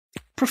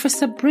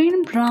Professor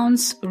Brain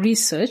Brown's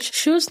research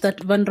shows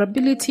that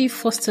vulnerability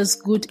fosters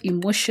good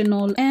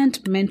emotional and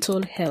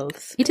mental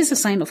health. It is a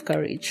sign of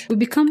courage. We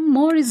become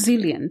more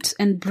resilient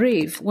and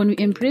brave when we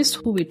embrace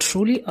who we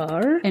truly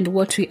are and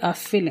what we are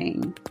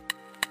feeling.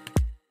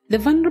 The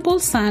Vulnerable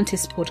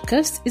Scientist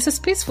podcast is a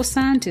space for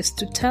scientists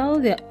to tell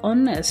their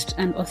honest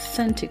and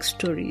authentic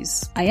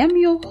stories. I am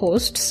your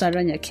host,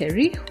 Sarah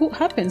Nyakeri, who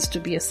happens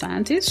to be a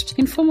scientist,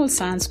 informal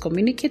science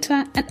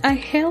communicator, and I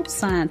help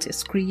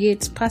scientists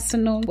create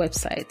personal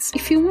websites.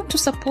 If you want to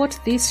support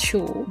this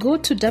show, go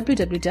to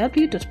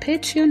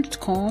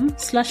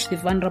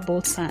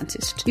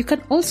www.patreon.com/thevulnerable-scientist. You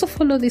can also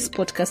follow this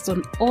podcast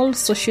on all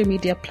social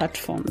media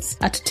platforms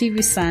at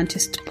TV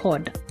Scientist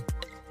Pod.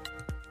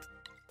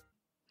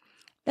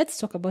 Let's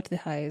talk about the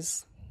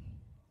highs.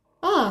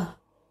 I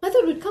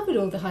thought we'd covered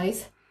all the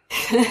highs.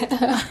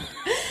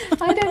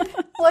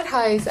 What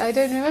highs? I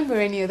don't remember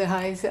any of the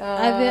highs.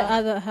 Are there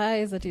other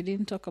highs that you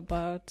didn't talk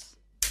about?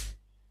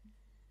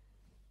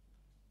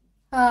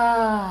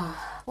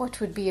 What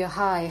would be a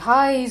high?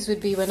 Highs would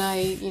be when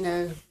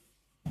I,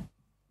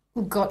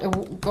 got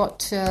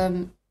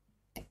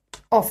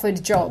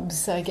offered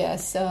jobs, I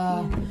guess.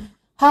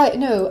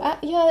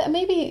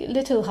 Maybe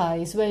little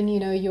highs when,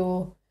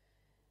 you're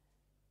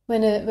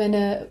when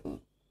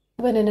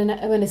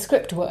a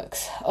script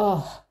works.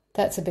 Oh,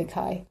 that's a big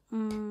high.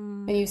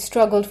 And you've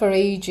struggled for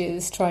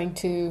ages trying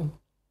to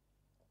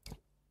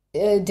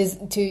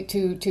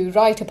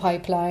write a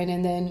pipeline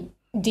and then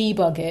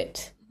debug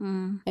it.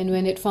 And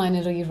when it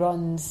finally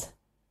runs,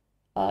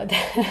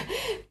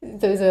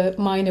 those are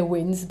minor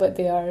wins, but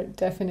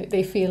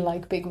they feel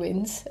like big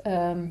wins.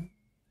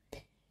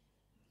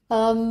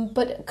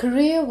 But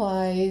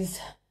career-wise,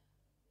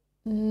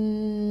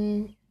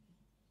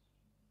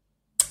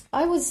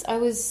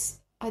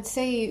 I'd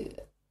say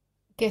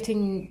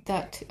getting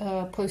that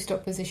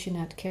postdoc position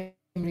at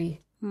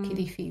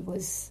Kemri-Wellcome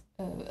was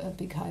a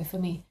big high for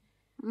me.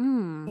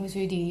 I was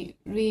really,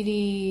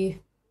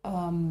 really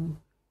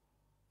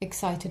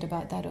excited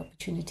about that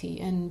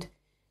opportunity, and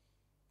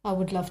I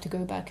would love to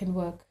go back and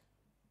work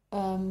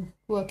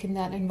in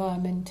that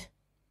environment.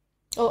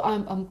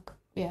 I'm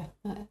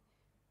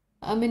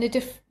in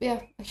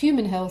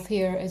human health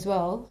here as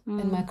well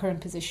in my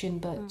current position,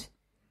 but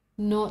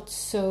not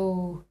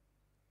so.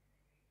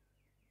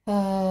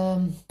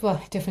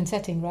 Different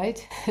setting,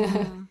 right?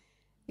 You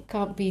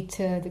can't beat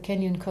the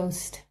Kenyan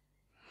coast.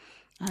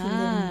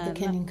 The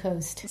Kenyan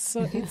coast.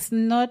 So it's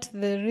not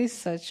the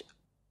research,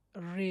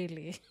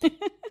 really.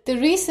 The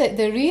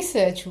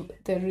research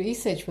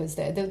was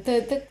there.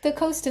 The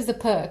coast is a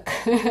perk.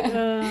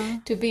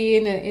 To be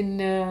in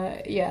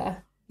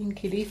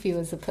Kilifi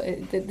was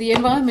the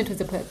environment was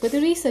a perk, but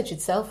the research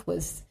itself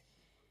was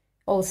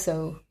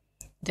also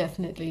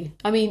definitely.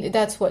 I mean,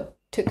 that's what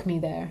took me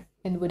there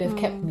and would have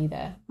kept me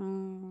there.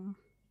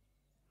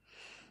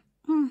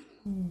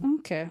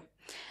 Okay.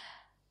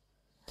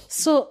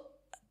 So,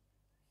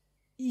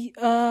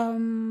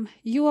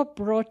 you were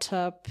brought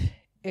up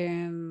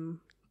in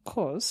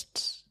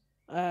Coast,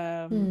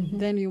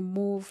 then you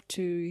moved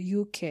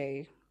to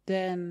UK,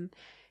 then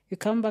you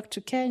come back to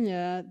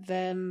Kenya,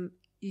 then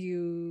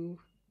you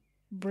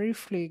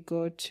briefly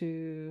go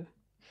to,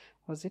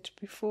 was it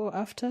before,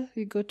 after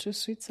you go to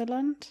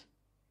Switzerland?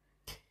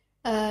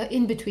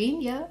 In between,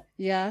 yeah.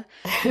 Yeah.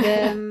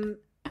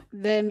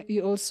 Then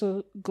you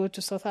also go to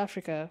South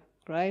Africa,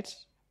 right?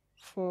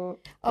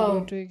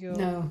 Doing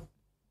your...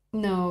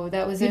 No,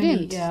 that was you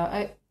only didn't?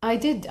 Yeah. I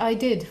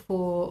did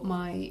for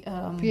my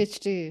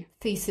PhD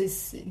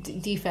thesis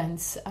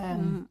defense.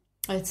 I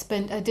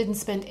didn't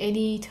spend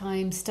any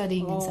time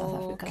studying in South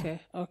Africa.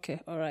 Okay,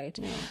 all right.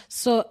 Yeah.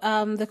 So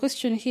the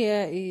question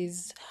here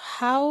is,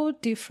 how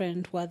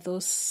different were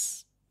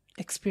those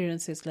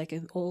experiences, like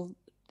in all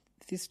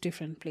these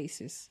different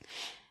places,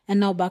 and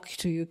now back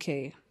to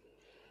UK?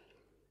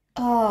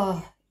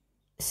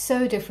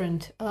 So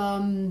different.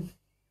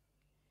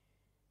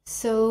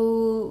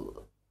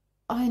 So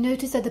I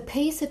noticed that the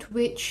pace at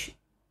which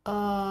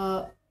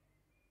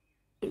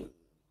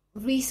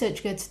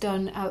research gets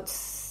done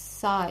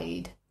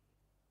outside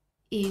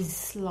is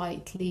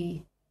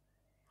slightly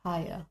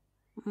higher.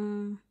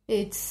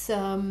 It's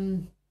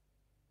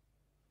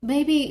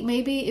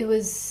maybe it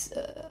was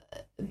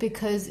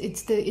because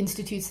it's the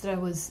institutes that I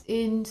was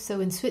in. So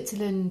in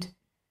Switzerland,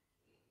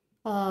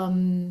 I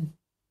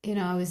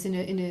was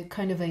in a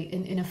kind of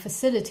in a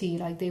facility,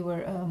 like they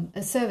were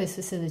a service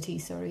facility.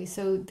 Sorry,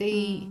 so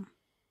they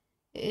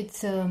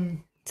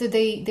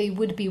they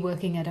would be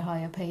working at a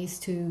higher pace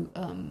to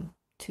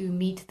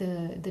meet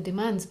the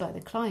demands by the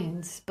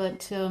clients,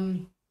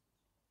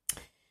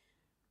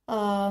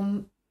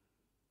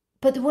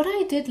 but what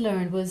I did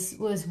learn was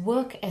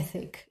work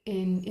ethic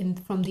in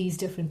from these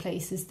different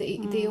places.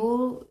 They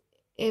all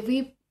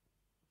I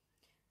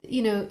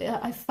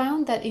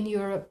found that in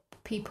Europe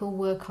people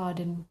work hard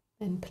and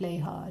play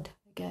hard,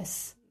 I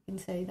guess you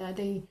can say that.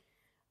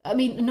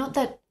 Not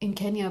that in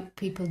Kenya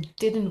people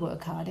didn't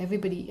work hard.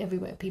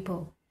 Everywhere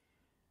people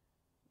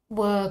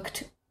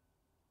worked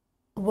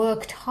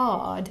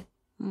hard.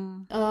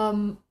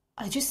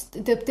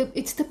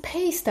 it's the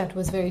pace that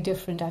was very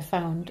different, I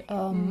found.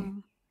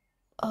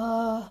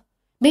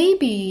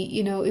 Maybe,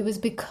 it was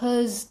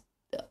because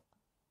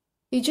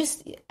it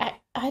just,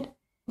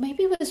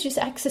 maybe it was just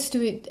access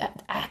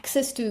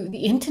to the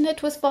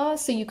internet was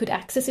fast, so you could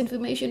access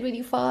information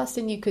really fast,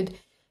 and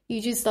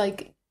you just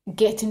like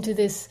get into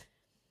this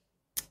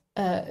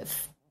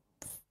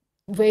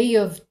way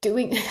of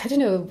doing, I don't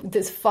know,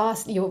 this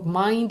fast, your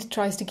mind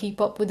tries to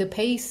keep up with the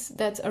pace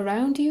that's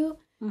around you.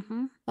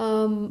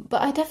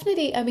 But I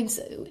definitely, I mean,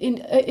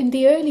 in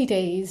the early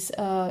days,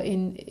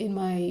 in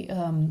my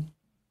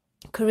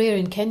career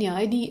in Kenya,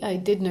 I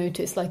did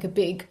notice like a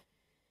big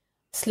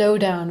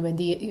slowdown with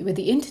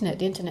the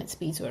internet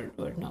speeds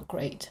were not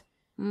great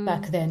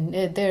back then.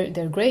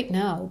 They're great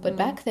now, but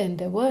back then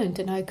they weren't.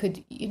 And I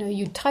could,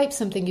 you'd type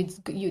something,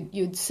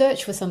 you'd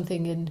search for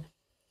something in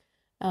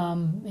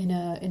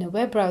a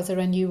web browser,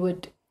 and it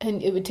would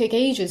take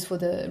ages for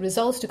the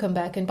results to come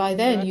back, and by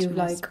then you've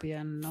like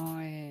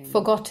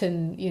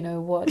forgotten,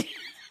 what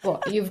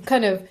you've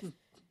kind of,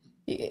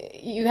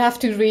 you have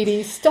to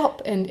really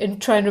stop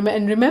and try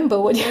and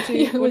remember what you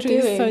were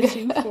doing.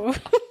 Searching for.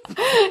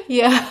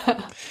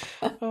 Yeah.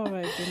 Oh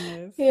my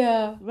goodness.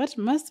 Yeah. That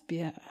must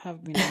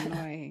have been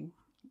annoying.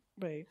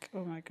 Like,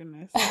 oh my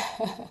goodness.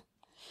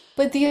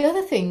 But the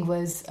other thing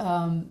was,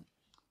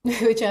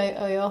 which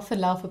I often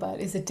laugh about,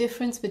 is the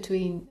difference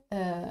between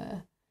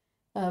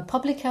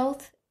public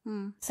health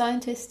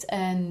scientists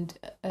and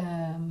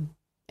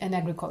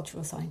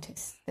agricultural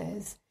scientists.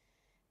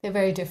 They're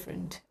very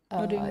different.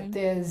 What do you mean?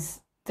 There's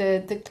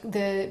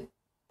the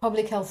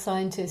public health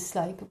scientists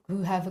like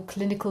who have a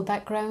clinical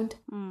background,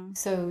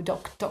 so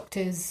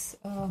doctors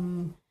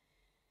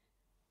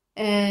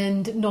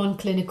and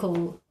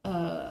non-clinical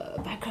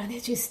background.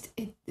 It's just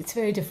it's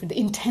very different. The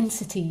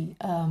intensity,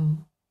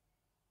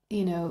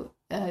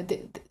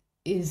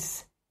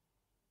 is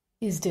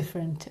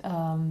different,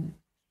 and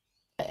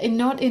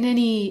not in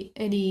any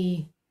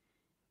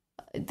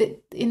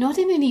not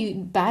in any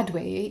bad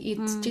way.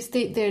 It's just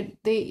they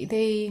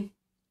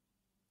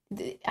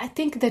I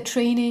think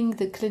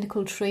the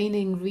clinical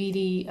training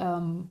really I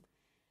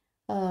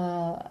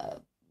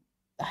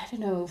don't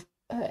know,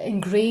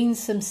 ingrains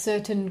some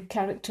certain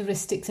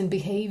characteristics and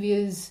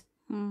behaviors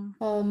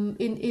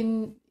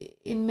in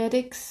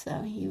medics.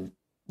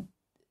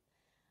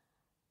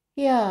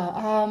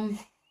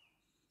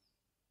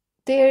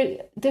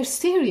 They're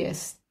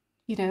serious,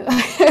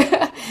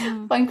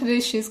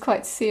 Bangladesh is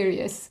quite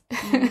serious.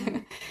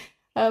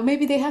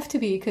 Maybe they have to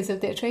be because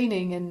of their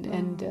training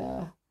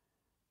and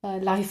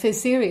life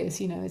is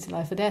serious, it's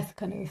life or death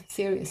kind of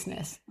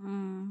seriousness.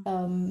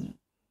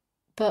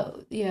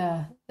 But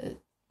yeah,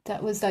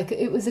 that was like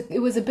it was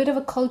a bit of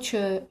a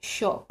culture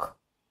shock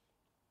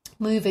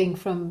moving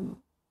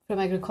from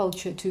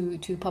agriculture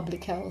to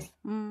public health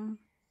in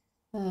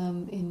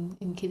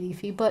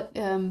Kilifi. But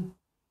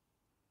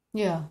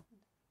yeah,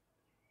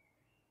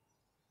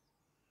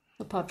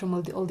 apart from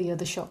all the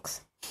other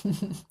shocks.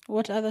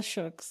 What other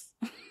shocks?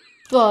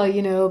 Well,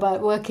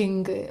 about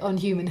working on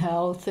human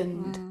health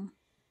and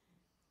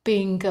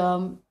being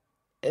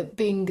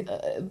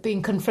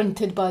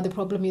confronted by the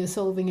problem you're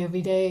solving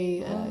every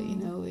day.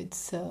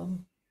 It's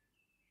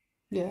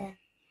yeah.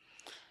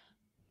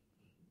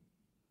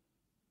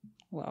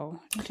 Wow,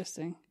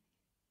 interesting.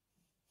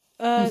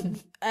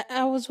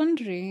 I was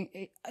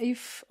wondering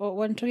if,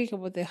 when talking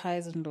about the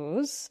highs and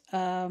lows,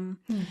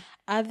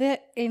 are there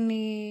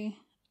any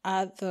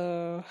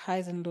other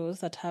highs and lows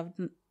that have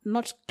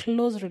not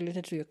close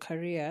related to your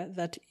career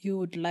that you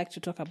would like to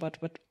talk about,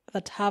 but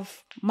that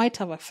might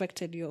have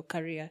affected your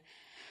career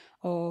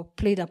or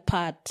played a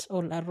part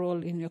or a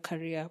role in your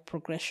career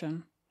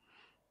progression?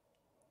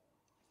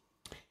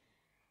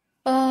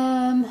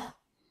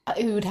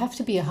 It would have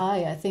to be a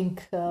high, I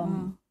think.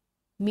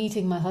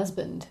 Meeting my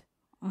husband.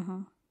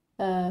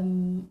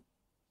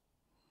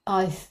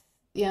 I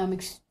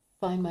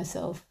find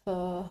myself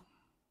to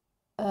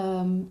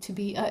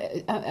be.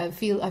 I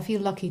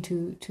feel lucky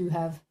to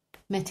have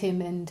met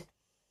him, and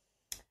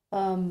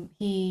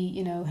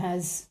he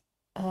has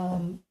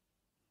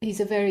he's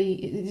a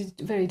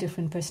very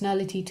different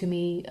personality to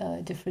me,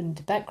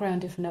 different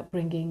background, different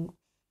upbringing,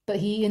 but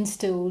he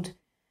instilled.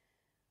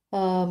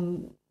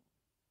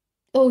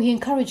 He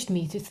encouraged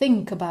me to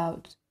think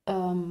about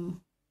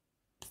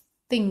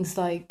things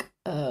like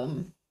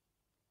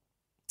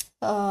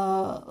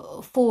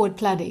forward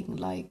planning,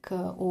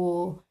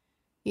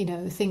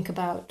 think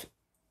about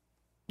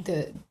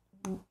the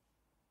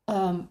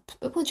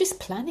just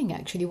planning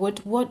actually.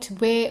 What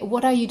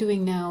are you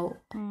doing now,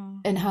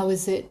 and how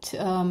is it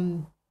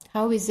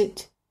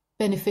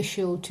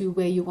beneficial to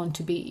where you want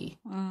to be,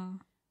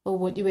 or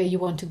where you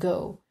want to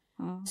go?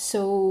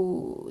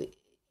 So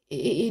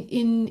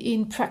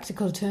in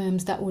practical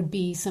terms, that would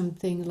be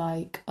something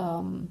like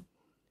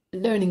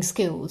learning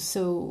skills.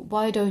 So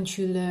why don't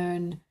you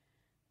learn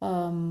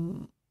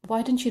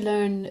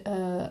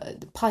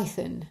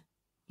Python?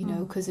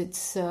 Because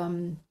it's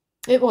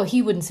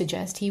he wouldn't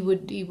suggest. We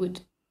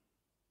would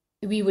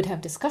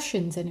have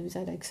discussions, and he was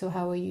like, so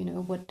how are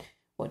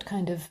what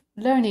kind of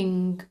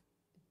learning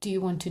do you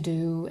want to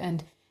do?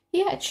 And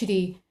he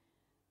actually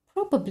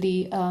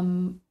probably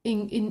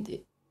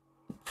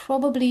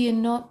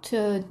not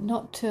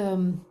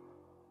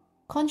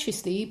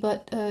consciously,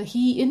 but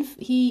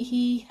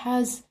he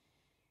has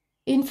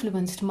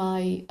influenced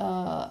my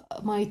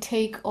my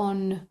take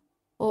on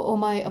or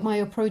my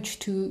approach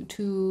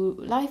to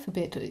life a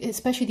bit,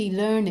 especially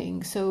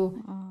learning. So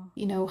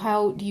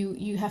how do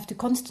you have to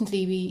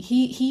constantly be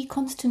he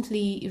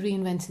constantly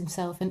reinvents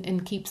himself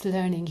and keeps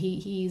learning.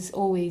 He's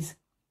always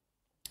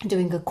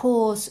doing a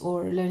course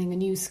or learning a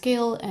new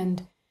skill,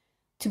 and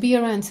to be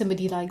around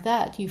somebody like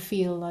that, you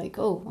feel like,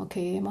 oh,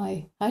 okay,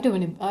 I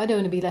don't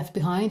want to be left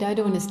behind. I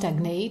don't want to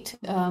stagnate.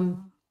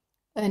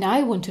 And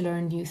I want to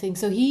learn new things.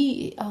 So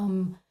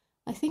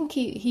I think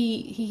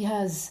he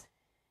has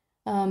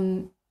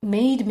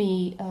made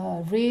me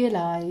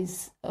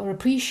realize or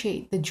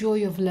appreciate the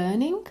joy of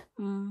learning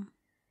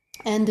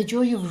and the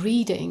joy of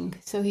reading.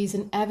 So he's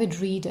an avid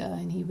reader,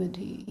 and he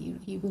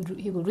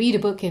will read a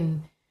book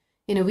in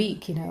a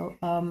week. He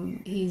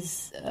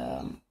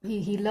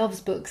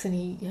loves books, and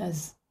he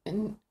has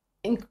an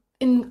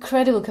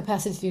incredible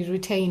capacity to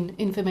retain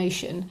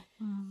information.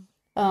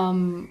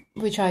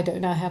 Which I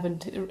don't. I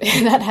haven't.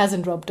 That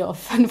hasn't rubbed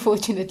off,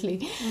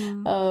 unfortunately.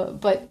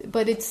 But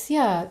it's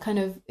kind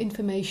of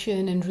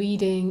information and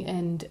reading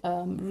and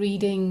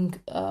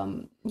reading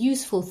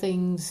useful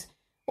things,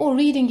 or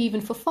reading even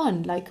for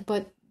fun. Like,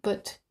 but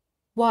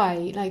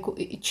why? Like,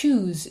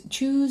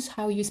 choose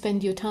how you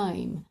spend your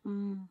time.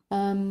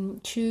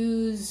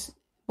 Choose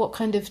what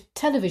kind of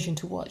television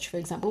to watch, for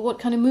example. What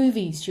kind of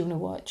movies do you want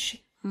to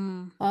watch?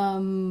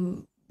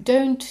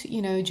 Don't,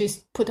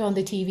 just put on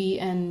the TV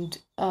and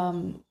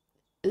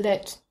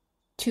let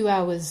 2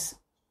 hours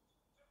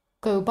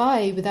go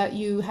by without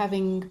you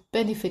having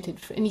benefited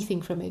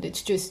anything from it.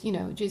 It's just,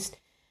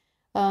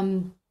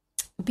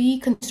 be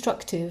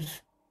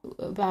constructive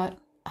about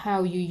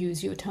how you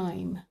use your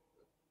time.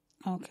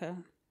 Okay.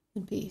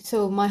 Would be.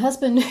 So my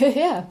husband,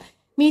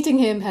 meeting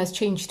him has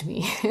changed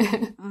me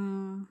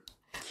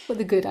for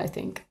the good, I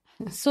think.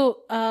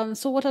 So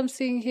what I'm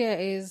seeing here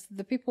is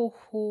the people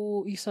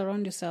who you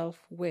surround yourself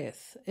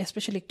with,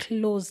 especially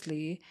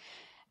closely,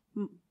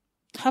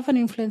 have an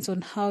influence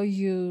on how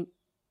you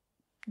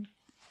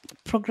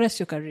progress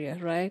your career,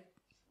 right?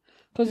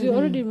 Because you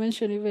already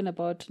mentioned even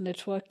about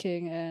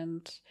networking,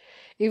 and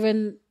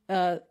even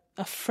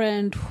a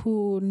friend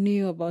who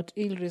knew about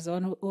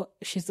ILRI,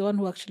 she's the one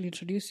who actually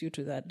introduced you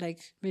to that,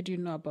 like made you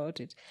know about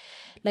it,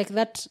 like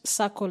that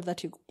circle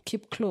that you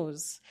keep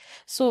close.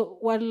 So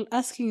while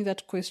asking you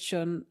that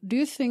question, do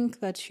you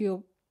think that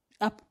your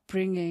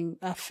upbringing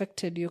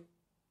affected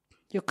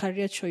your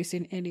career choice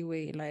in any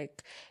way,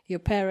 like your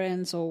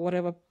parents or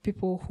whatever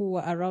people who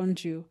were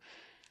around you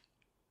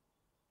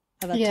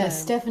at that time?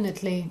 Yes,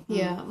 definitely.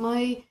 Yeah,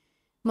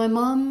 my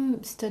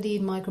mom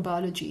studied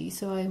microbiology,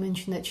 so I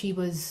mentioned that she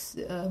was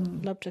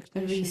lab a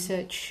technician,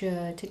 research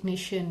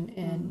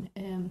technician,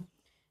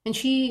 and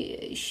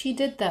she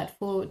did that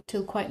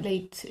till quite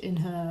late in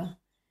her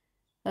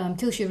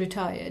till she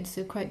retired,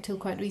 so till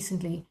quite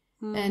recently.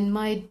 And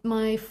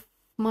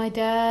my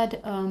dad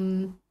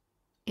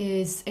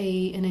is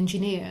an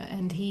engineer,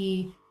 and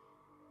he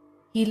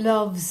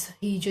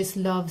just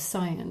loves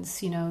science.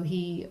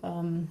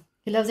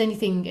 He loves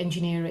anything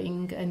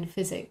engineering and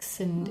physics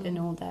and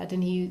all that.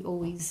 And he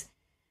always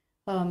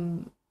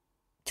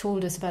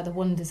told us about the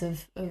wonders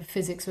of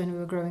physics when we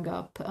were growing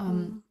up.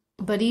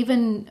 But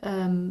even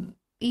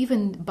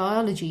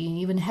biology and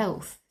even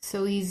health.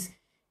 So he's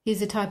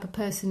the type of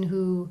person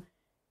who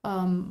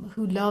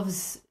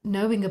loves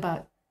knowing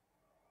about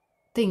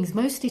things,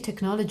 mostly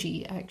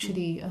technology,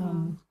 actually.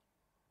 And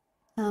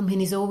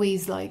he's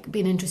always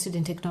been interested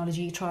in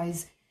technology. He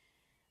tries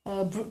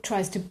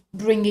to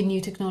bring in new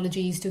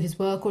technologies to his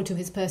work or to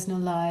his personal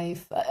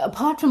life.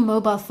 Apart from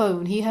mobile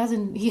phone, he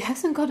hasn't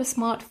got a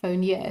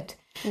smartphone yet.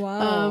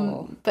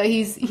 Wow! But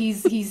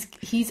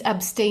he's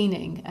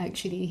abstaining.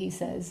 Actually, he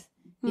says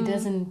he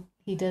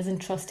doesn't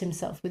trust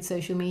himself with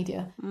social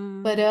media.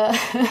 But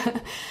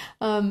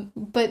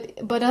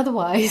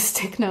otherwise,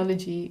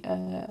 technology.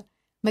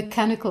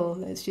 Mechanical,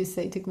 let's just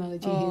say,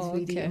 technology he's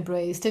really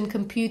embraced, and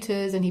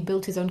computers, and he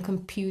built his own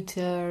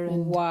computer.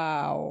 And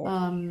wow!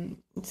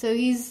 So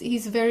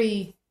he's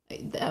very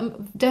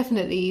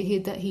definitely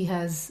he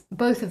has,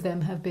 both of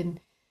them have been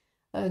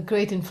a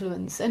great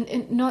influence,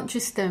 and not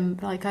just them.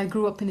 Like, I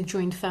grew up in a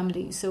joint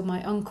family, so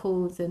my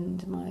uncles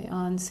and my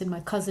aunts and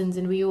my cousins,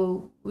 and we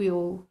all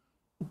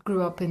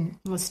grew up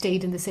or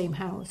stayed in the same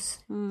house.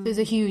 So it's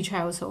a huge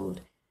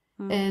household,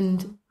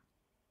 and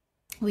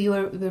we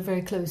were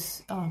very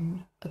close,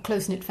 a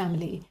close-knit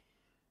family.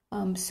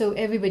 So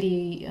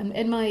everybody,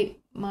 and my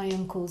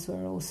uncles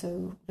were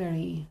also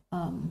very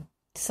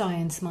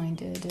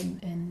science-minded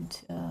and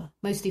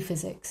mostly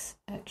physics,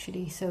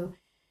 actually. So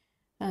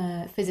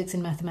physics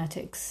and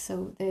mathematics.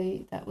 So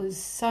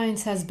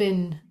science has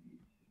been,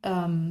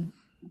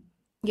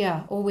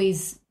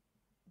 always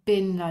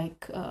been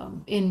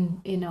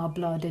in our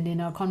blood and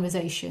in our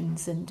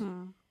conversations,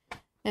 and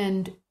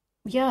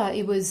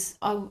it was.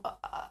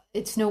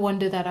 It's no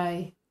wonder that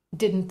I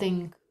didn't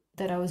think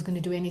I was going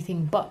to do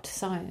anything but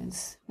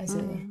science as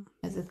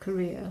a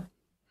career.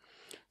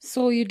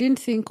 So you didn't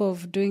think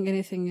of doing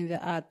anything in the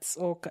arts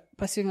or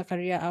pursuing a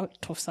career out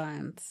of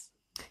science?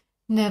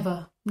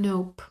 Never.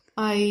 Nope.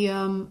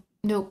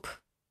 Nope.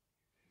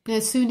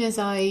 As soon as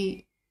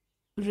I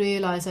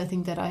realized, I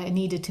think, that I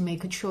needed to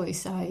make a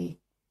choice, I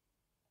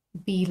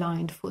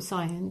beelined for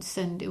science,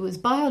 and it was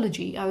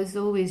biology. I was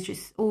always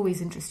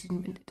interested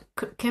in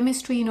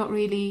chemistry, not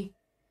really.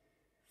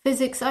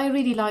 Physics, I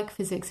really like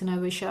physics, and I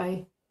wish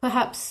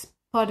perhaps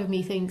part of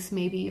me thinks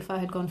maybe if I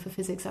had gone for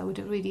physics, I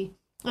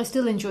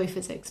still enjoy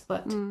physics,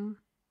 but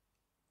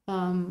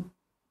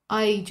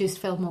I just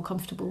felt more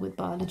comfortable with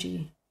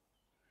biology.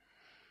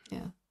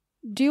 Yeah.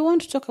 Do you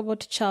want to talk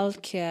about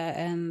childcare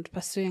and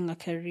pursuing a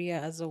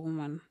career as a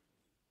woman?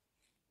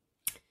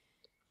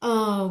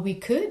 We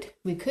could,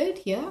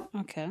 yeah.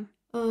 Okay.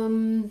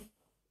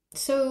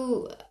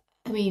 So,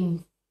 I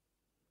mean,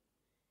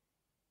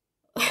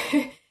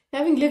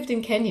 having lived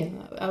in Kenya,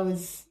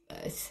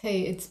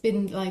 it's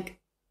been like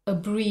a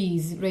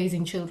breeze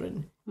raising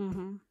children.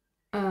 Mm-hmm.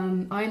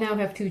 I now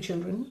have 2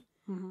 children.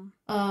 Mm-hmm.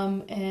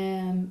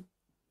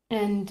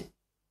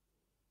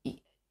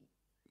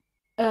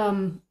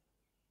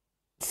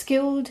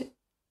 Skilled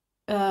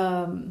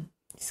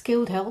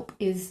help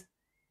is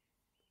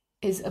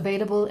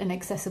available and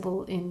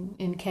accessible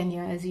in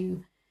Kenya, as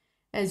you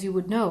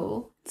would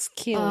know.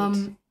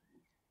 Skilled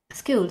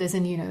as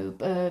in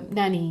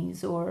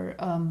nannies or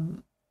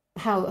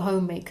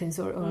homemakers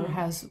or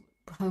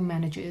home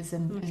managers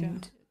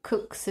and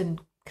cooks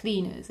and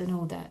cleaners and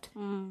all that.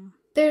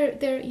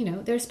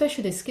 They're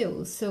specialist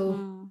skills.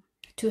 So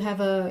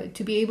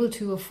to be able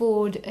to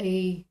afford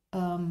a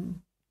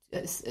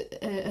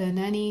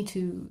nanny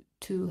to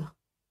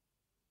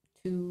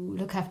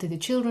look after the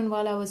children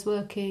while I was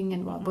working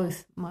and while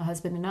both my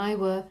husband and I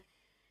were,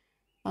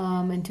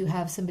 and to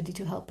have somebody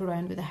to help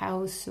around with the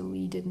house so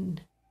we didn't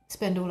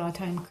spend all our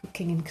time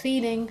cooking and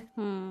cleaning.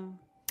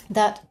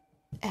 That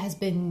has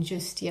been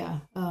just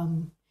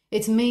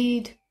it's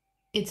made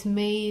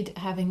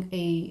having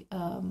a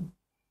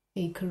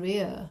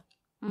career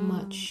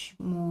much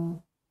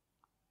more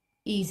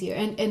easier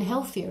and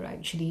healthier,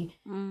 actually.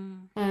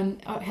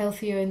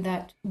 Healthier in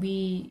that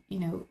we,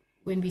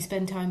 when we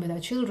spend time with our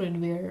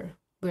children,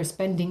 we're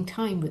spending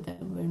time with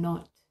them. We're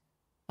not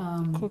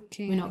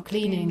we're not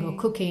cleaning or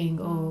cooking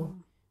or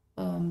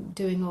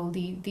doing all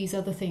these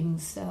other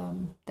things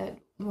that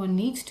one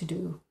needs to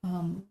do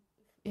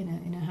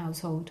in a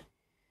household.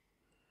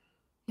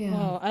 Yeah.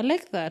 Oh, I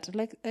like that.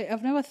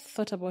 I've never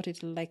thought about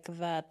it like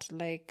that.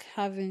 Like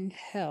having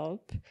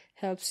help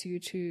helps you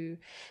to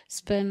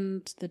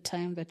spend the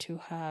time that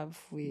you have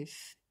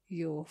with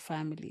your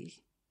family.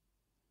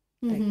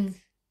 Mm-hmm. Like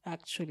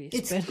actually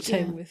spend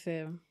time with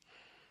them.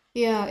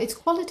 Yeah, it's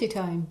quality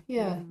time.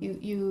 Yeah,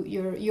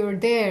 you're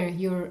there.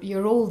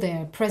 You're all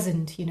there,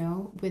 present.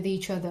 With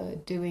each other,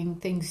 doing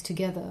things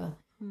together.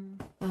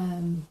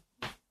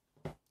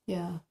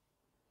 Yeah.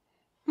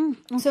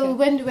 Okay. So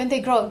when they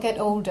get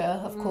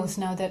older, of course,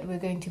 now that we're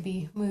going to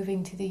be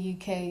moving to the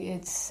UK,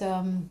 it's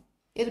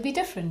it'll be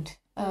different.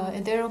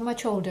 And they're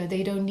much older.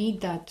 They don't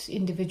need that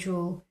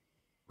individual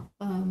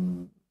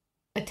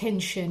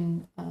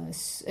attention.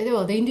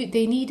 Well, they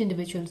need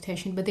individual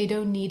attention, but they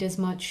don't need as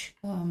much,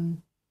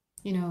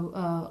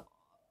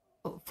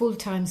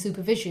 full-time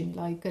supervision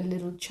like a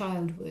little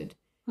child would.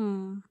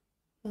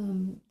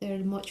 They're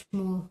much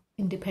more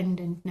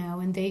independent now,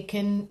 and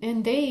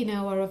they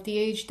now are of the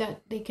age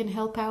that they can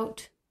help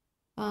out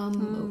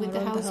with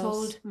the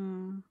household.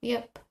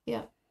 Yep.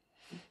 Yeah.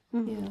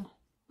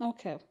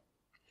 Okay.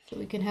 So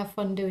we can have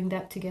fun doing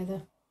that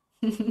together.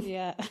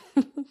 Yeah.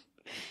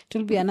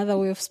 It'll be another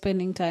way of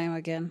spending time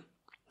again.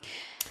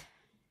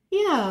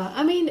 Yeah,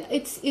 I mean,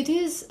 it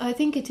is. I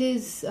think it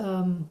is.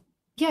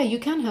 Yeah, you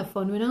can have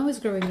fun. When I was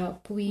growing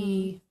up,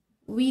 we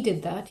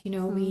did that.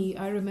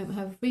 I remember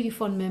have really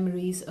fond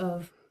memories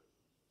of,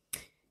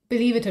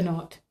 believe it or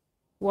not,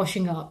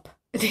 washing up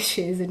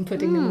dishes and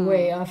putting them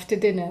away after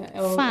dinner,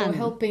 or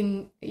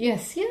helping.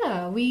 Yes,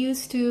 yeah, we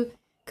used to,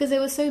 because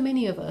there were so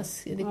many of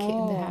us in the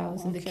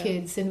house and the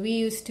kids, and we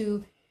used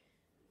to.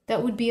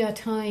 That would be our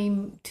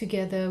time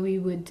together. We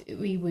would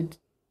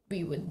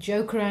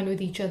joke around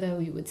with each other.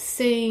 We would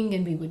sing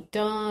and we would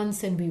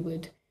dance and we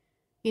would,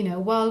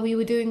 while we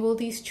were doing all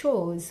these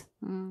chores.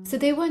 So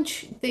they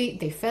weren't.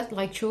 They felt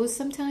like chores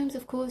sometimes,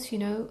 of course.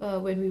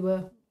 When we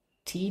were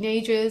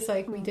teenagers,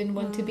 like we didn't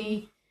want to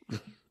be.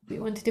 We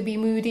wanted to be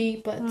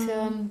moody, but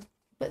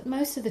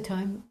most of the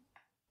time,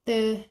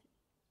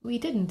 we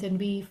didn't, and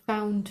we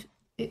found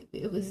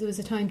it was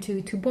a time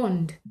to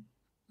bond.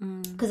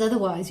 Because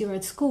otherwise you're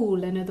at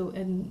school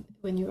and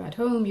when you're at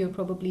home you're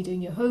probably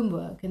doing your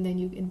homework and then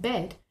you're in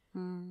bed.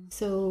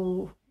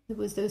 So it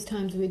was those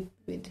times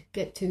we'd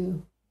get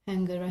to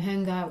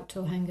hang out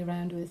or hang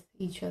around with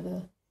each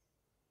other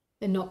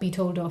and not be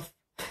told off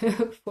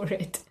for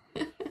it.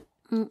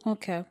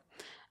 Okay.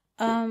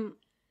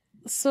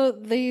 So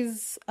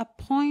there's a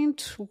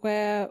point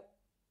where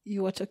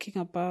you were talking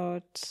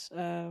about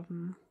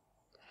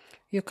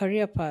your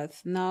career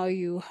path. Now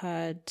you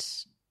had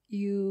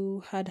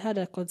you had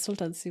a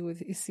consultancy with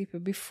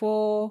ICIPE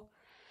before.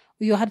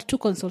 You had two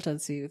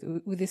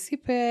consultancies with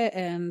ICIPE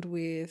and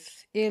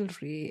with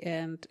ILRI,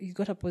 and you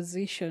got a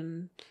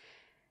position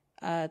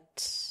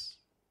at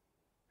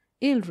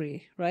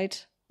ILRI,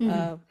 right?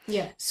 Yeah.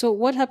 So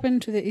what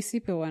happened to the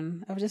ICIPE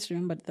one? I've just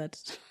remembered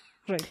that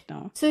right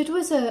now. So it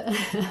was a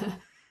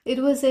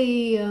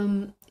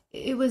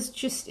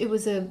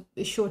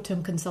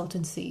short-term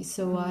consultancy.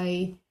 So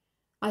I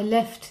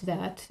left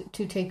that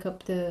to take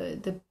up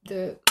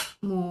the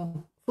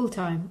more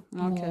full-time,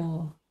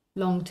 more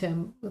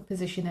long-term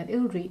position at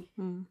ILRI.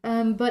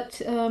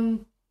 But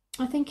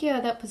I think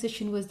that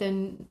position was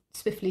then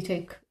swiftly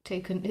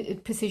taken.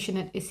 Position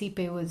at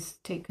ICIPE was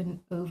taken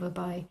over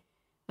by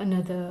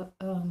another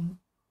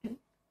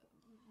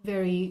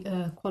very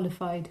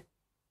qualified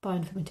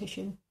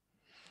bioinformatician.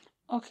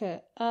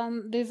 Okay.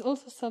 There's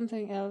also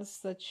something else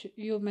that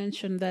you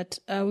mentioned that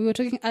we were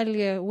talking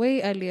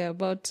way earlier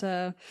about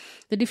the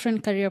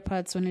different career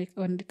paths when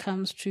it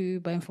comes to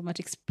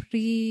bioinformatics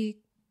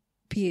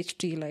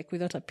pre-PhD, like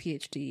without a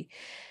PhD.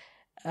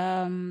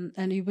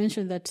 And you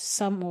mentioned that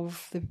some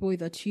of the people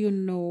that you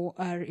know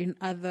are in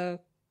other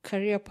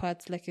career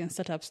paths, like in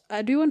startups.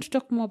 Do you want to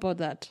talk more about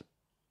that?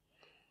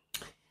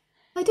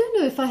 I don't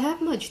know if I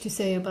have much to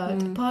say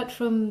about, apart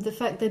from the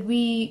fact that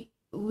we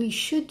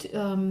should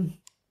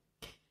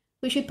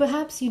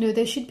perhaps,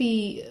 there should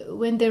be,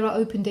 when there are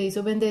open days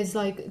or when there's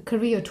like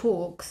career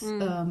talks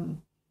for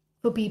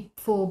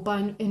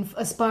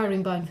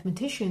aspiring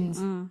bioinformaticians,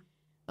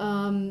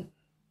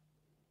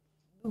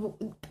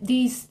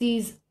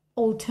 these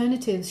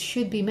alternatives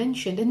should be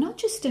mentioned, and not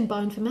just in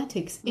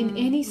bioinformatics, in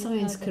any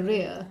science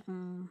career.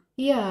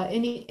 Yeah,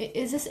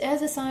 as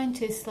a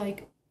scientist,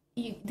 like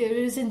there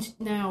isn't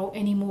now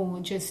anymore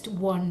just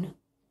one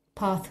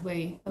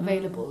pathway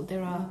available.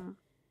 There are.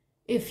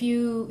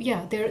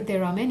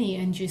 There are many,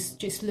 and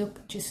just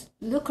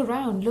look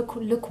around,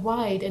 look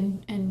wide,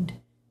 and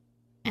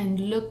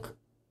look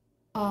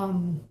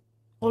all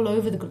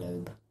over the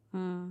globe.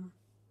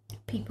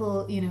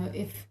 People,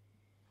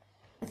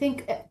 I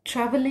think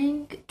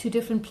traveling to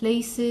different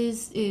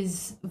places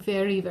is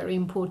very, very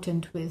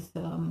important with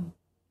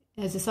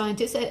as a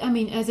scientist. I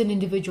mean, as an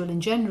individual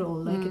in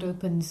general, like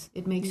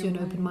it makes you an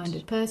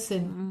open-minded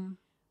person.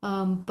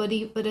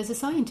 But as a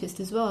scientist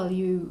as well,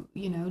 you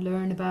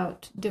learn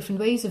about different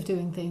ways of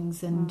doing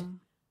things and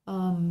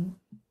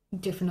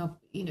different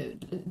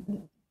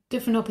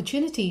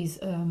opportunities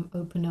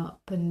open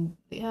up. And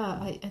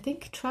I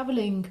think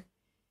traveling,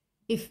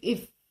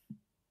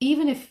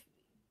 even if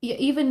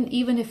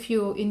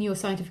you're in your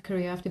scientific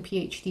career after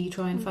PhD,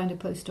 try and find a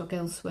postdoc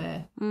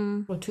elsewhere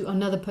or to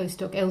another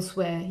postdoc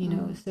elsewhere,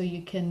 so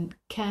you can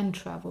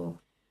travel.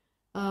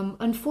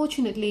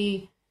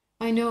 Unfortunately,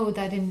 I know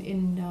that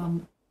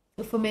in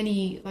for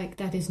many, like,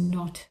 that is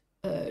not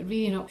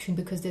really an option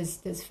because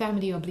there's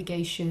family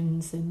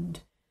obligations,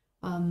 and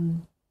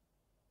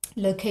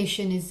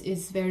location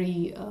is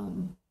very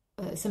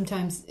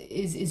sometimes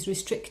is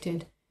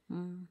restricted.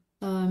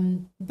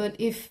 But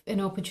if an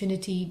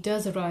opportunity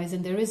does arise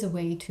and there is a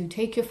way to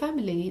take your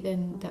family,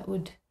 then that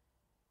would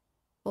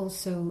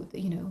also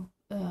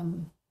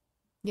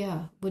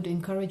would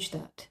encourage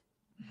that.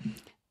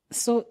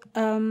 So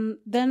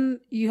then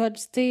you had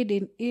stayed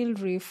in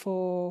ILRI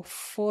for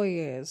 4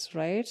 years,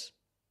 right?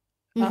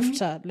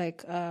 After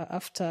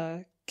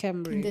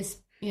Kemri.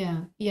 That's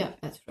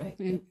right.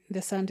 In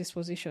the scientist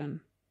position,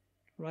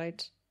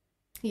 right?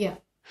 Yeah.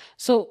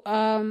 So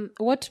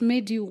what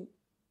made you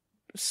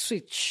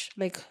switch?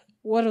 Like,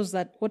 what was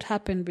that? What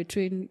happened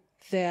between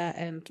there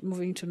and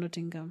moving to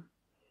Nottingham?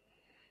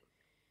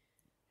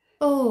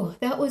 Oh,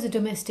 that was a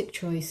domestic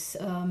choice.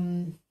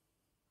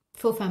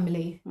 For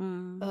family.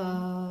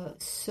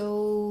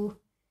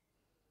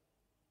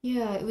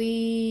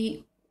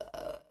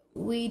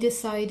 We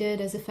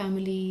decided as a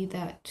family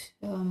that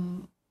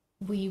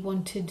we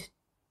wanted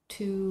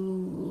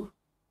to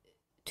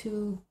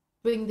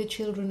bring the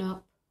children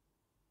up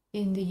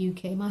in the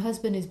UK. My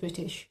husband is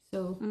British,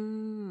 so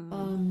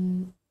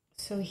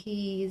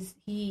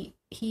he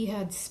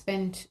had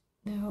spent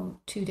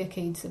now 2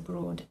 decades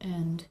abroad,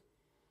 and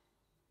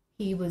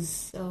he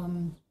was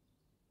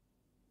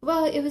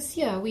for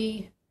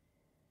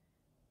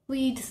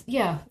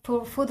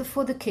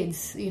the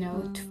kids,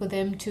 for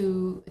them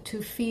to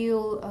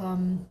feel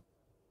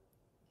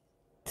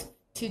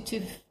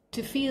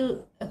to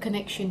feel a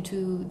connection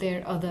to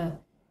their other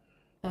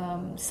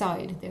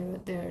side,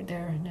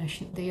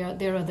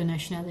 their other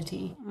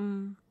nationality.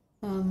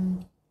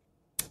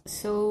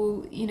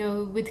 So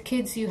with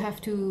kids, you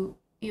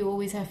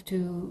always have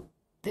to.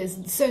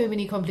 There's so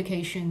many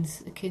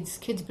complications. Kids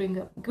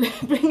bring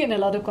in a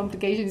lot of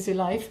complications to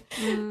life,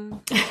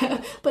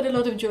 but a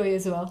lot of joy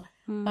as well.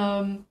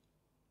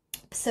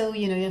 So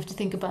you have to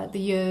think about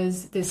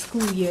the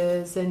school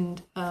years,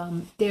 and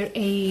their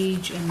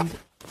age, and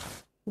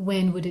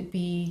when would it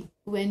be?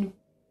 When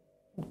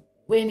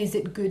is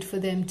it good for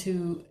them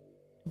to?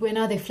 When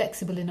are they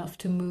flexible enough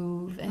to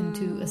move and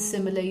to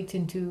assimilate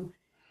into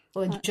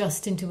or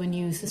adjust into a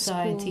new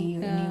society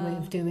or a new way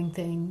of doing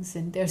things,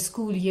 and their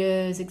school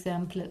years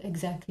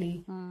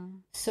exactly.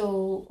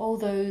 So all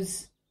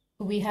those,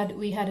 we had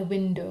a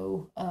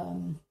window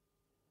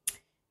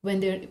when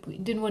we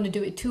didn't want to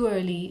do it too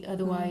early,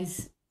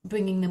 otherwise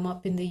bringing them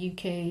up in the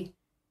UK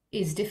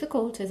is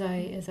difficult. As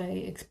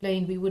I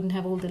explained, we wouldn't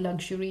have all the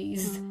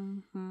luxuries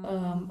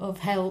of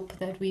help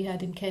that we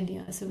had in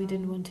Kenya, so we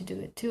didn't want to do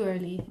it too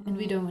early, and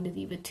we don't want to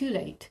leave it too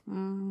late.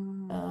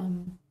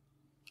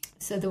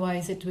 So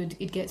otherwise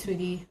it gets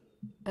really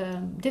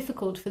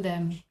difficult for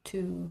them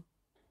to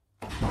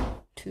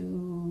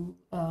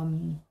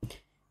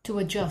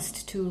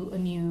adjust to a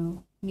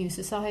new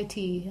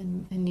society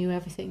and new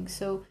everything.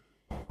 So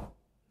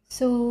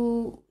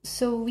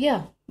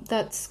yeah,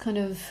 that's kind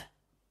of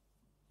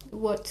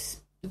what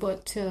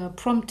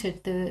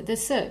prompted the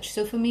search.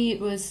 So for me, it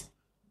was,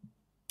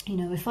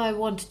 if I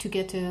wanted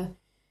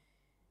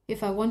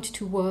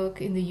to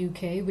work in the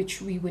UK,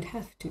 which we would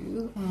have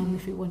to,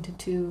 if we wanted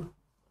to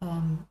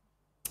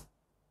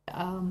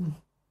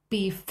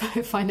be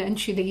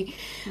financially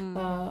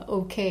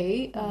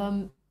okay,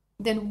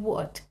 then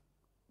what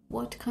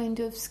kind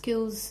of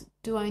skills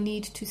do I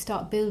need to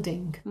start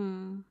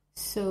building?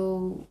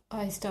 So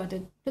I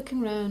started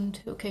looking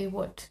around, okay,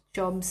 what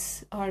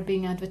jobs are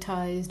being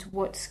advertised,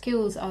 what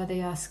skills are they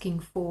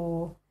asking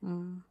for,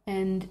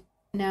 and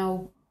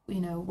now,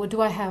 what do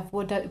I have,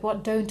 what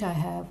don't I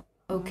have?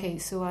 Okay,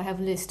 so I have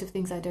a list of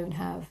things I don't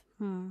have.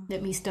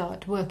 Let me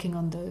start working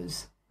on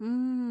those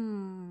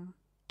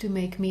to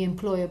make me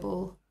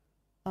employable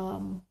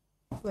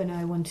when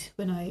I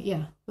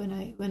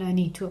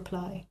need to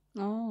apply.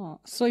 Oh,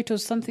 so it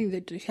was something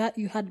that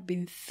you had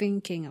been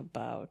thinking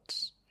about.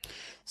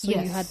 So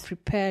yes. You had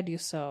prepared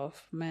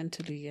yourself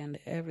mentally and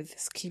everything,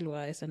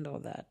 skill-wise and all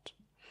that.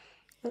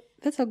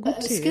 That's a good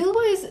tip.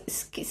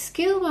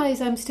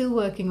 Skill-wise, I'm still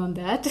working on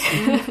that.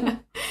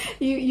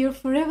 You're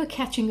forever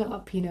catching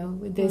up,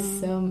 with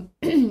this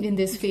in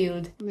this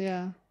field.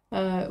 Yeah.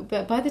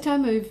 But by the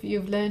time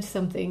you've learned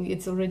something,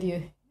 it's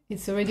already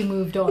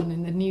moved on,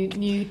 and a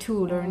new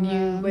tool or a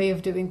new way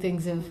of doing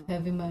things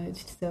have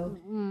emerged. So,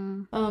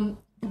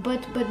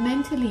 but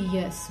mentally,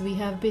 yes, we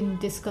have been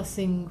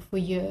discussing for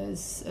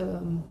years,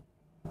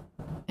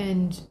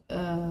 and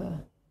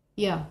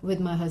with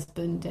my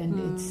husband,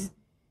 and it's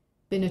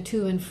been a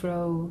to and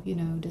fro,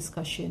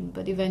 discussion.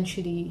 But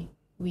eventually,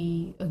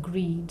 we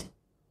agreed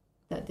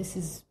that this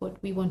is what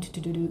we wanted to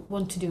do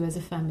as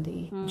a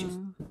family.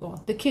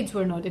 The kids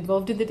were not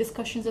involved in the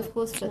discussions, of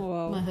course, but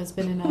my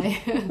husband and I,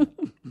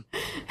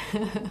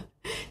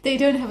 they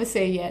don't have a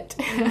say yet.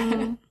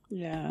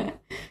 Yeah.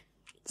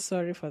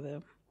 Sorry for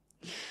them.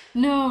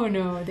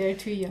 No, they're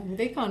too young.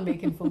 They can't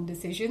make informed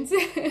decisions.